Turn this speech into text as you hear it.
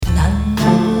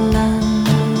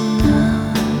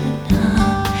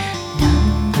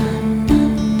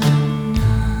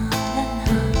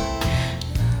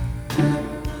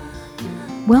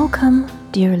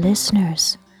dear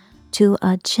listeners, to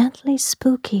a gently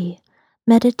spooky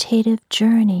meditative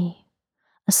journey,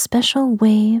 a special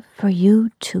way for you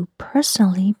to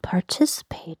personally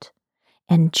participate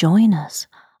and join us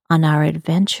on our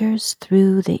adventures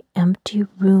through the empty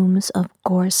rooms of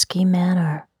Gorski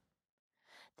Manor.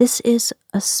 This is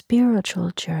a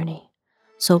spiritual journey,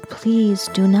 so please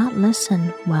do not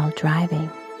listen while driving.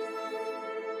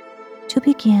 To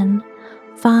begin,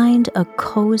 find a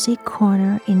cozy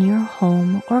corner in your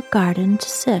home or garden to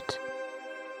sit.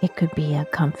 It could be a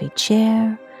comfy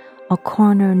chair, a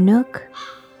corner nook,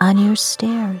 on your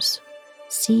stairs.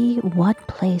 See what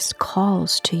place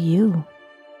calls to you.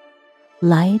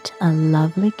 Light a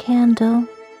lovely candle.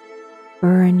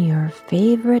 Burn your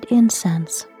favorite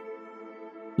incense.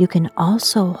 You can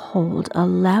also hold a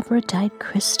labradorite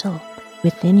crystal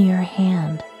within your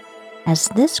hand, as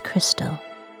this crystal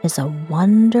is a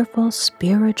wonderful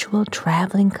spiritual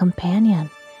traveling companion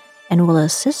and will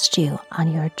assist you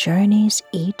on your journeys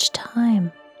each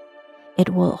time.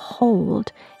 It will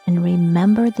hold and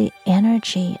remember the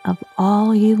energy of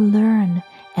all you learn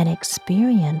and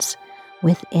experience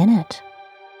within it,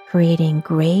 creating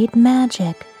great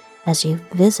magic as you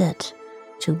visit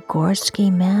to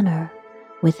Gorski Manor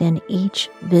within each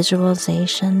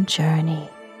visualization journey.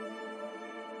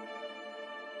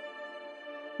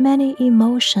 Many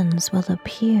emotions will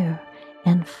appear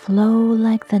and flow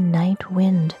like the night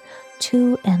wind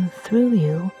to and through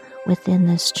you within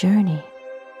this journey.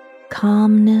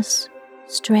 Calmness,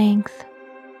 strength,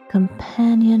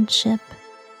 companionship,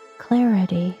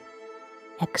 clarity,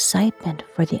 excitement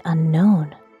for the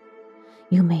unknown.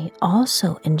 You may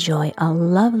also enjoy a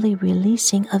lovely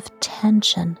releasing of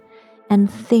tension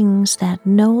and things that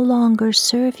no longer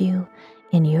serve you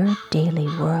in your daily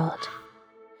world.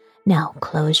 Now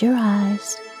close your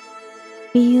eyes.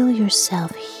 Feel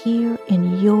yourself here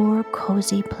in your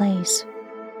cozy place.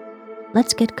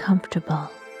 Let's get comfortable.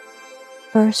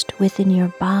 First within your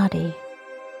body.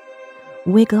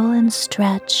 Wiggle and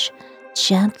stretch,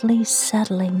 gently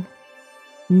settling.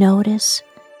 Notice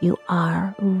you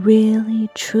are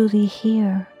really truly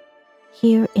here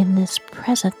in this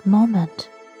present moment,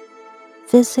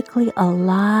 physically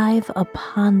alive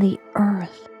upon the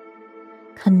earth,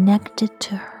 connected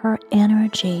to her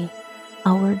energy,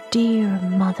 our dear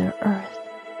Mother Earth.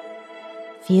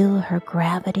 Feel her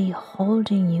gravity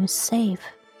holding you safe,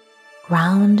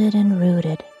 grounded and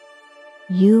rooted.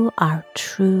 You are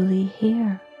truly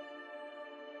here.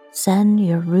 Send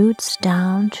your roots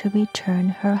down to return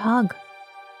her hug.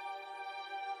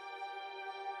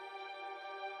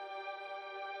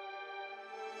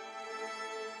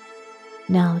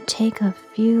 Now take a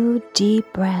few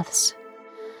deep breaths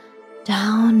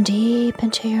down deep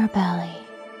into your belly.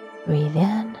 Breathe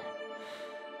in,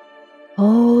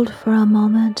 hold for a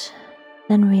moment,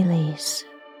 then release.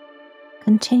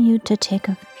 Continue to take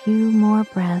a few more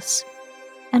breaths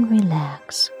and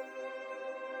relax.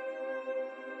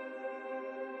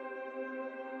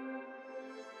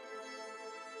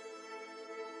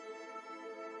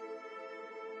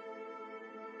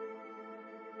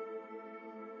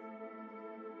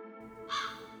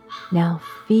 Now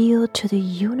feel to the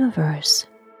universe,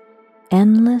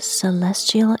 endless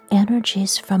celestial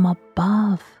energies from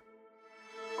above,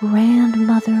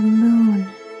 Grandmother Moon,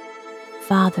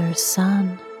 Father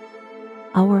Sun,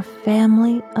 our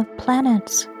family of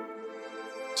planets,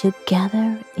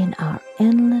 together in our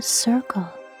endless circle,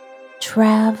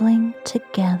 traveling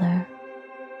together,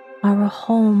 our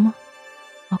home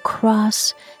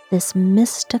across this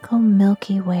mystical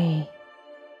Milky Way.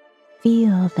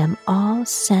 Feel them all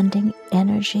sending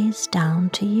energies down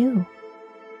to you.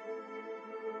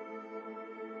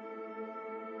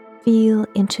 Feel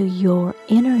into your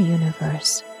inner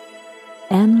universe,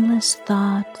 endless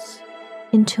thoughts,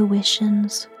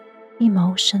 intuitions,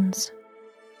 emotions,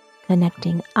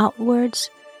 connecting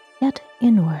outwards yet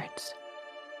inwards,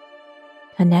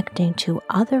 connecting to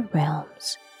other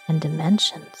realms and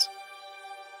dimensions.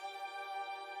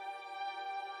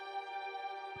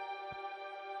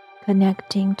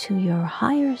 Connecting to your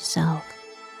higher self,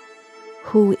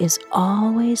 who is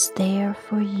always there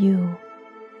for you,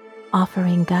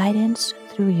 offering guidance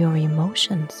through your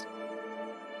emotions,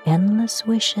 endless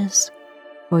wishes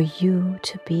for you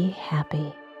to be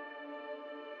happy.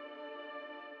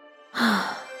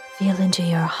 Feel into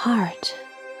your heart,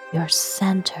 your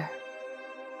center.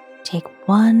 Take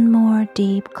one more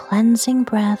deep cleansing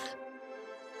breath.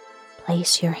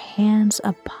 Place your hands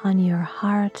upon your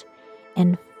heart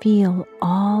and feel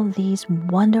all these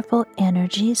wonderful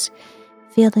energies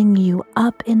filling you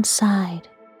up inside,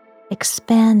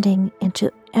 expanding into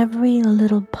every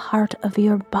little part of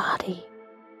your body.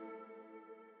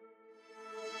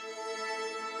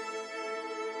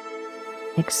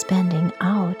 expanding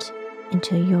out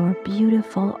into your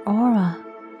beautiful aura.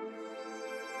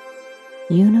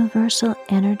 Universal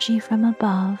energy from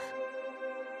above,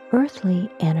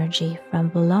 earthly energy from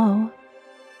below,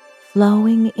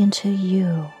 flowing into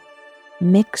you,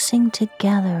 mixing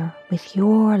together with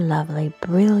your lovely,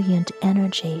 brilliant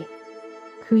energy,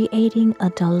 creating a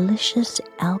delicious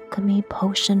alchemy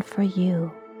potion for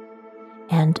you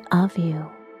and of you,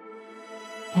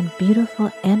 and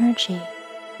beautiful energy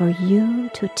for you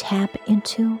to tap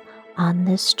into on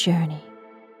this journey.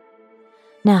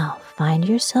 Now find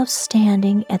yourself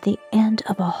standing at the end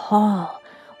of a hall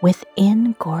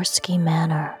within Gorski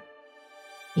Manor.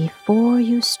 Before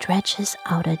you stretches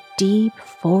out a deep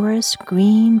forest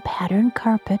green patterned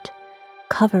carpet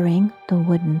covering the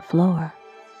wooden floor.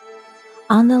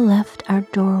 On the left are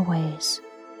doorways.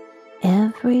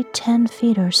 Every 10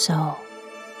 feet or so,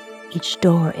 each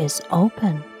door is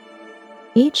open.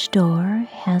 Each door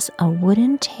has a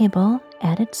wooden table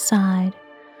at its side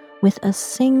with a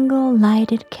single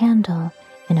lighted candle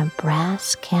in a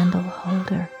brass candle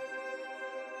holder.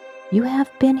 You have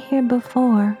been here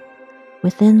before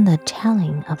within the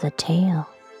telling of the tale.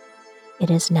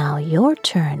 It is now your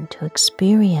turn to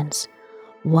experience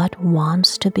what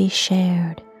wants to be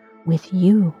shared with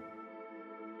you.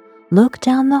 Look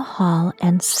down the hall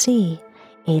and see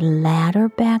a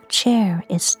ladder-back chair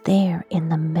is there in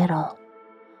the middle,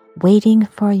 waiting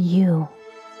for you.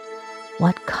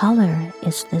 What color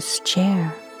is this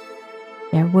chair?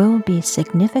 There will be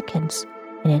significance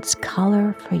in its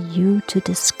color for you to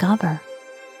discover.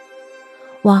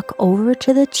 Walk over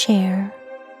to the chair.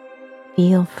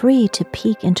 Feel free to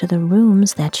peek into the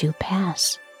rooms that you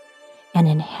pass. An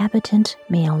inhabitant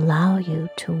may allow you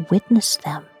to witness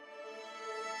them.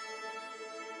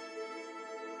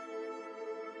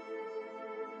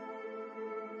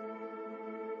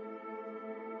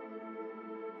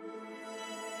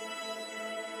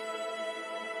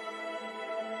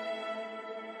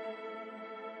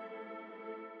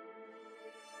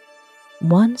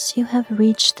 Once you have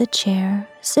reached the chair,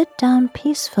 sit down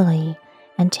peacefully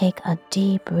and take a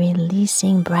deep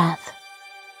releasing breath.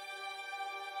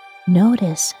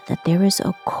 Notice that there is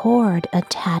a cord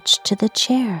attached to the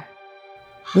chair.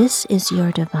 This is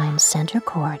your divine center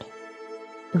cord.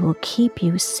 It will keep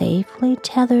you safely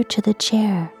tethered to the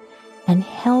chair and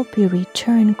help you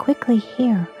return quickly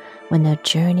here when the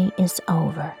journey is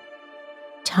over.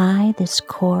 Tie this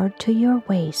cord to your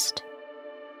waist.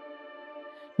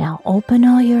 Now open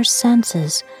all your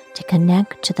senses to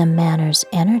connect to the manor's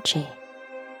energy.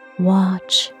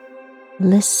 Watch,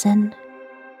 listen,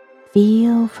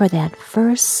 feel for that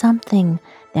first something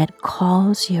that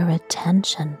calls your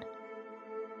attention.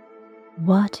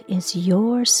 What is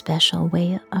your special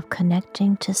way of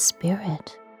connecting to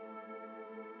spirit?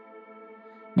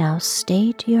 Now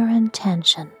state your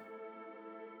intention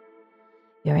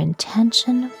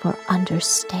for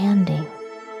understanding,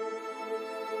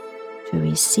 to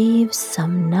receive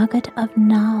some nugget of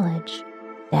knowledge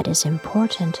that is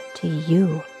important to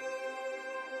you.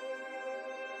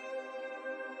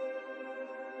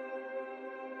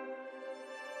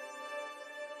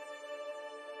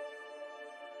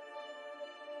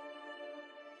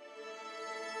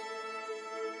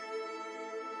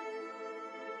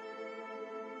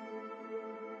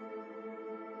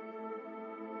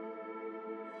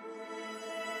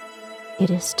 It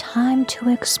is time to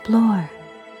explore.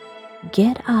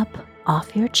 Get up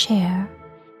off your chair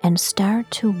and start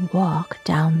to walk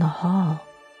down the hall.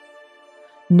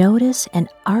 Notice an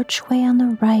archway on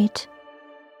the right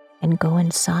and go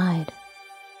inside.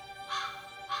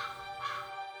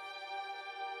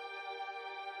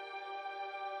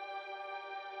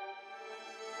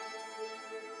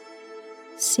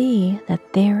 See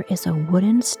that there is a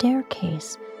wooden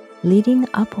staircase leading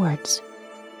upwards.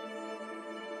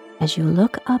 As you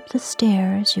look up the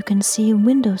stairs, you can see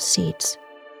window seats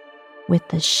with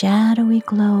the shadowy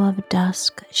glow of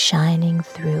dusk shining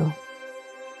through.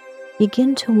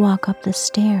 Begin to walk up the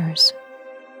stairs.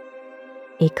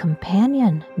 A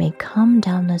companion may come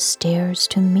down the stairs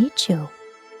to meet you.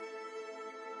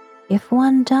 If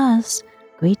one does,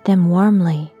 greet them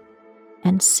warmly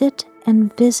and sit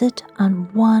and visit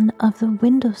on one of the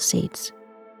window seats.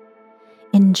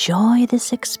 Enjoy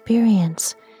this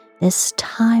experience, this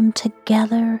time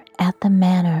together at the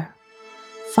manor.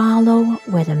 Follow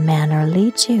where the manor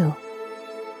leads you.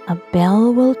 A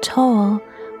bell will toll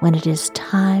when it is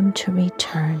time to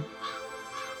return.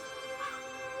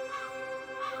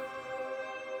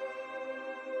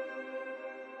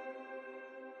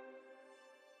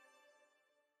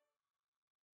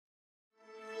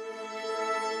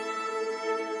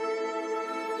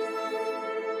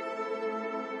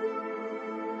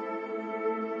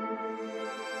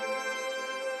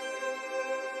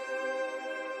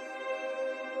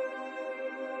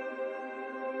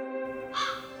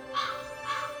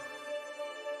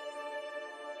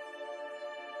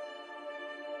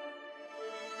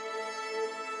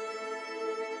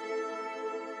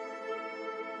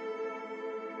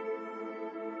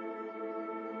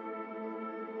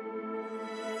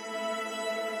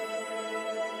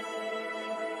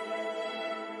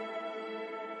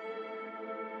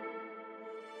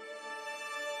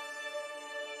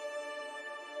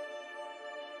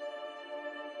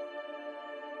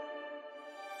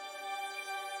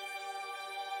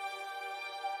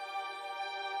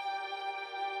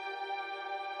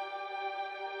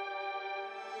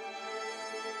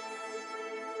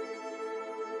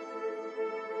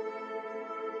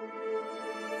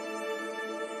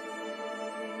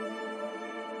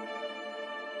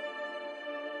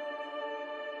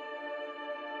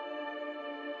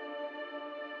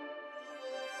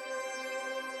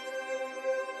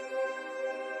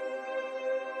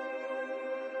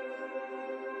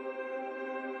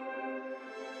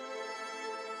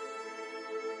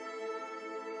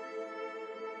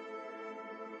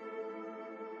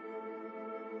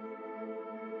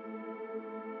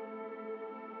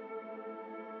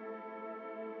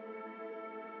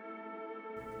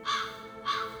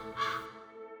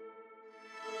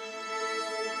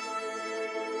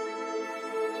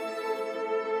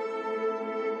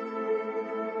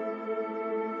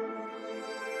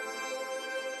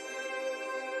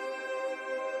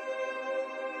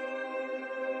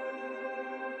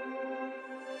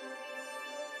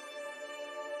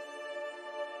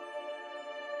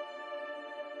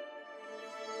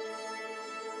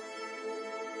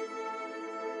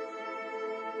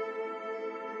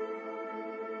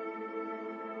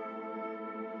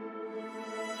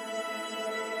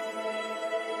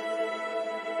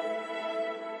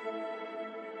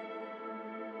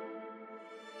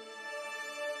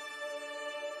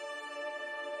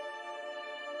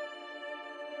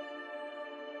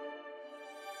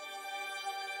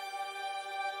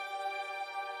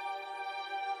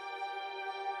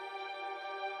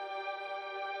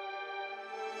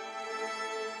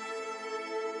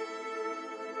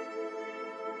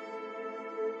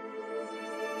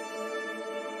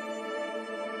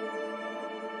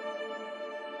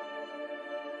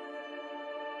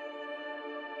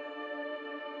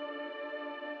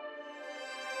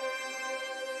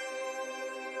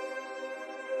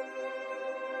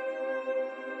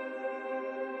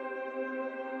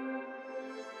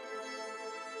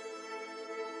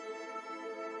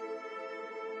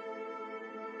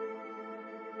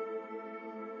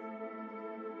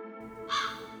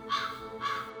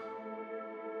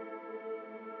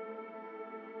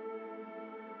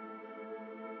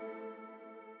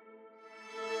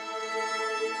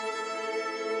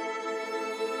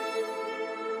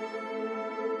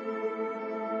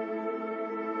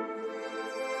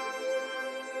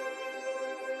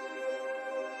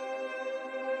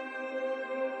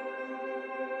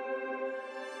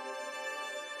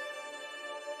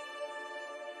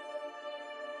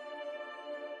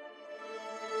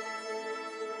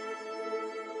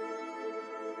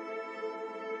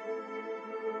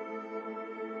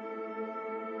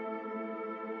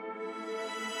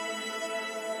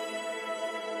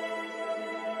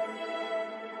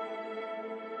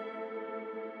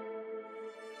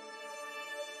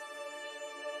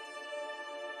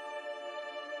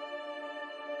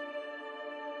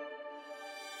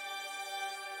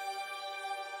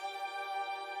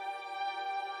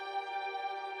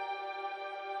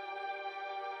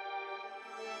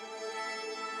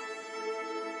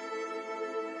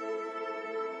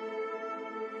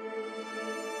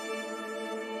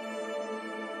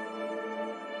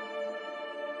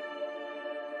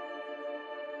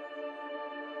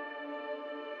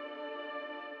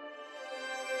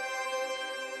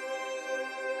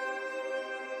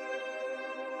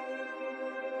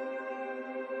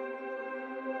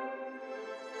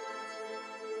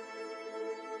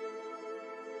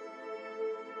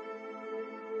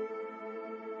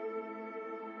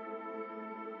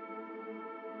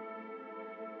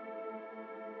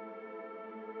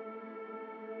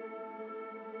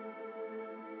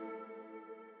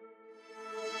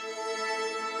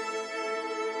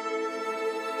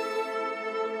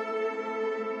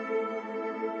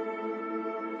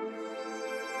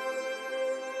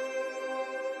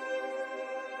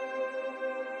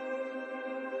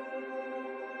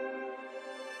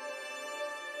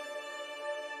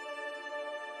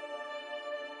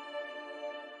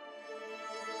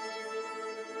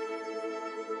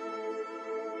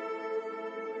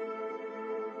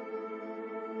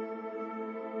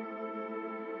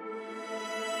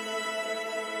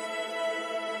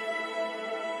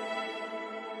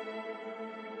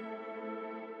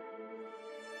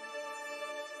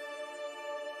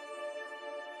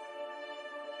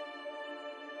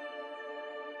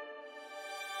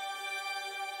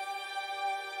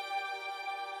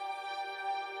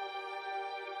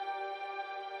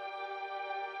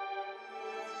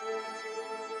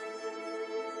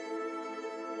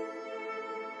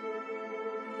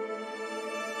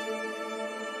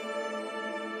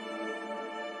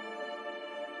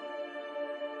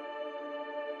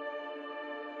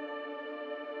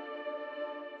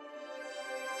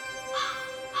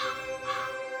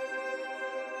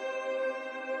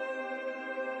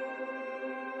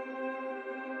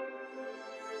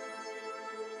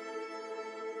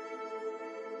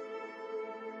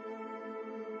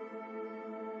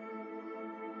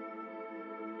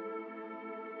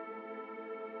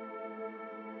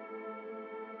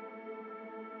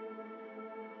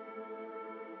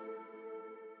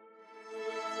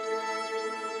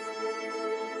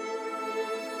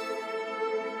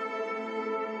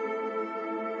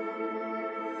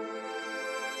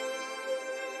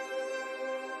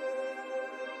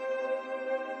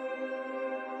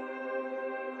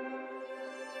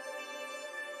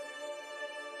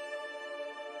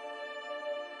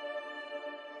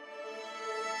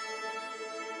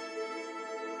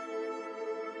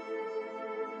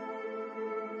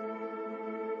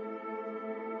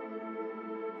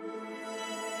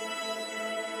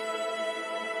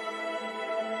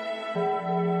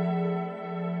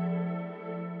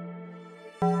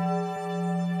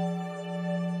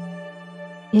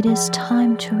 It is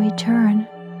time to return.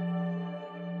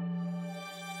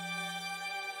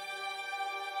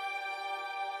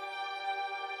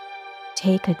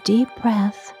 Take a deep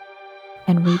breath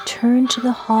and return to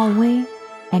the hallway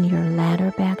and your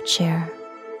ladder back chair.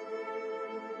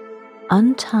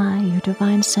 Untie your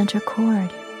divine center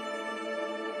cord.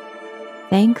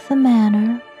 Thank the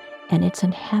manor and its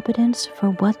inhabitants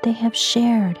for what they have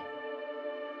shared.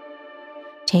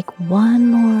 Take one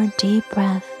more deep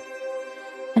breath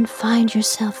and find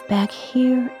yourself back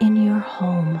here in your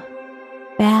home,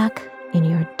 back in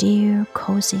your dear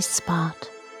cozy spot.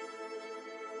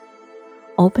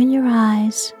 Open your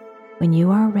eyes when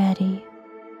you are ready.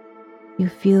 You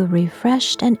feel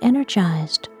refreshed and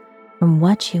energized from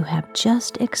what you have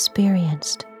just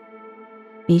experienced.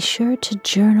 Be sure to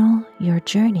journal your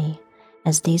journey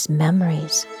as these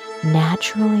memories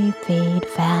naturally fade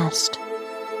fast.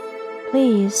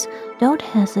 Please don't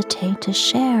hesitate to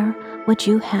share what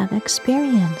you have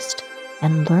experienced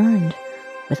and learned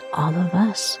with all of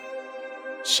us.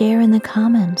 Share in the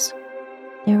comments.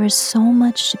 There is so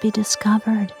much to be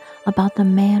discovered about the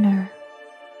manor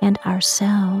and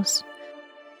ourselves.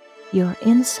 Your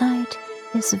insight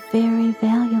is very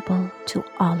valuable to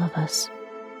all of us.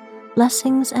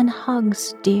 Blessings and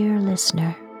hugs, dear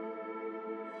listener.